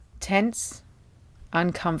Tense,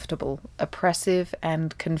 uncomfortable, oppressive,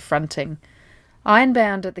 and confronting.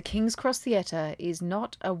 Ironbound at the King's Cross Theatre is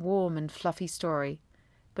not a warm and fluffy story,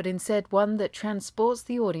 but instead one that transports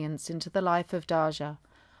the audience into the life of Darja,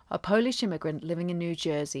 a Polish immigrant living in New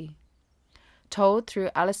Jersey. Told through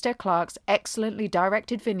Alistair Clark's excellently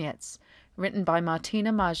directed vignettes, written by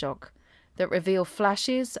Martina Majok, that reveal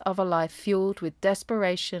flashes of a life fueled with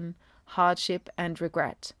desperation, hardship, and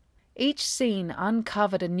regret. Each scene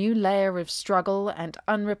uncovered a new layer of struggle and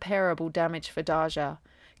unrepairable damage for Darja,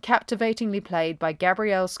 captivatingly played by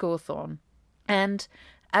Gabrielle Scawthorne. And,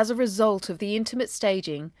 as a result of the intimate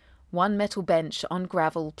staging, one metal bench on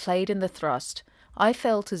gravel played in the thrust, I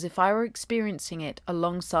felt as if I were experiencing it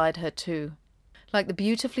alongside her too. Like the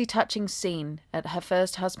beautifully touching scene at her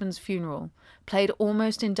first husband's funeral, played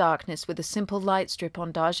almost in darkness with a simple light strip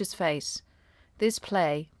on Darja's face, this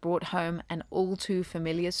play brought home an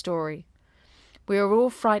all-too-familiar story. We are all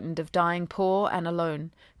frightened of dying poor and alone,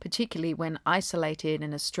 particularly when isolated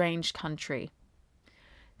in a strange country.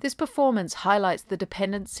 This performance highlights the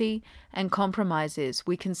dependency and compromises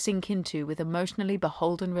we can sink into with emotionally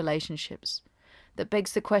beholden relationships. That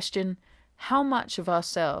begs the question, how much of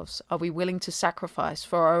ourselves are we willing to sacrifice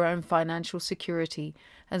for our own financial security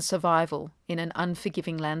and survival in an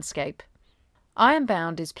unforgiving landscape?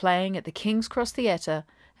 Ironbound is playing at the King's Cross Theatre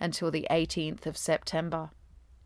until the 18th of September.